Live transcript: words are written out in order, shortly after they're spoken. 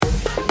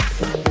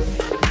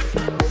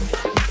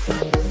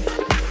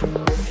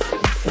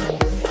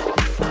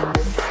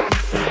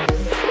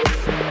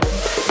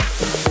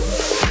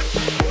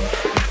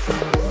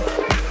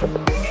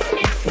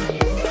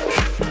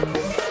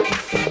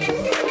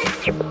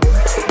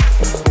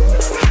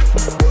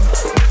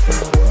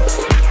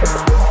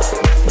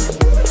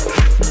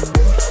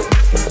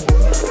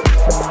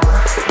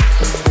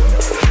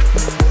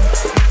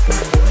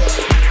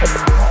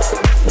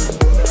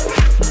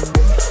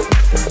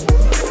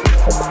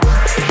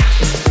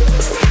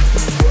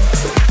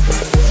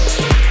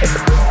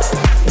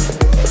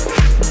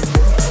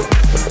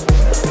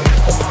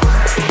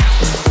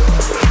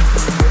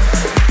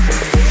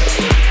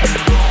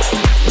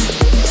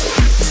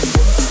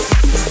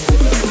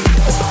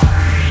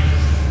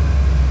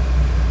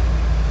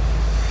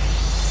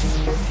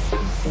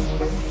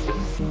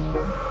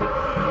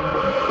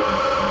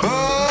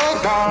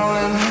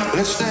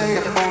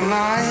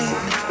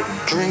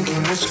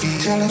Drinking whiskey,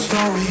 telling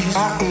stories.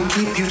 I can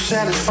keep you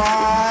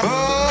satisfied.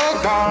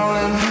 Oh,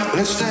 darling,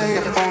 let's stay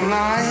up all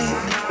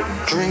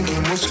night.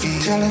 Drinking whiskey,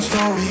 telling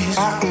stories.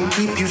 I can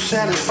keep you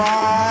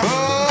satisfied.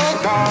 Oh,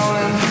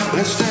 darling,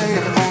 let's stay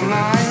up all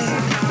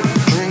night.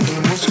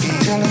 Drinking whiskey,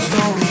 telling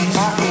stories.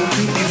 I can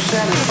keep you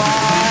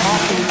satisfied. I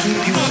can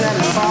keep you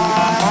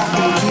satisfied. I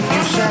can keep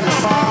you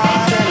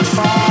satisfied.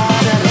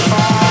 Satisfied,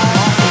 satisfied.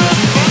 I can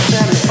keep you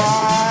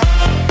satisfied.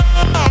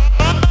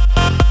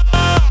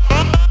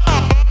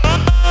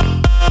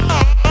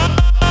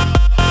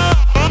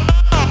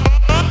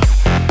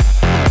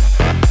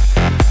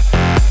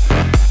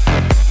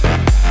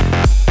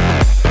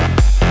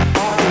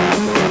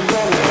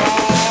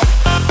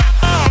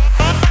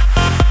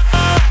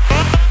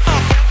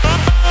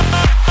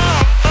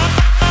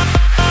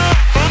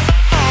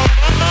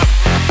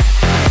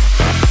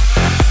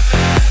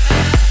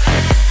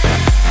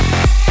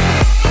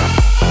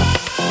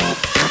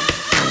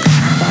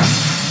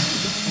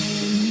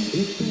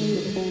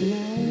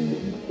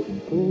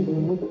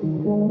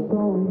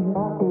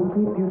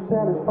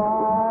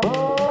 Satisfied.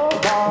 Oh,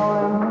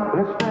 darling,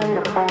 let's stay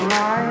up all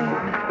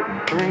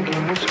night.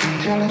 Drinking whiskey,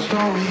 telling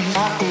stories.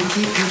 I can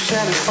keep you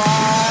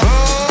satisfied.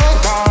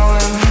 Oh,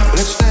 darling,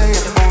 let's stay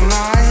up all night.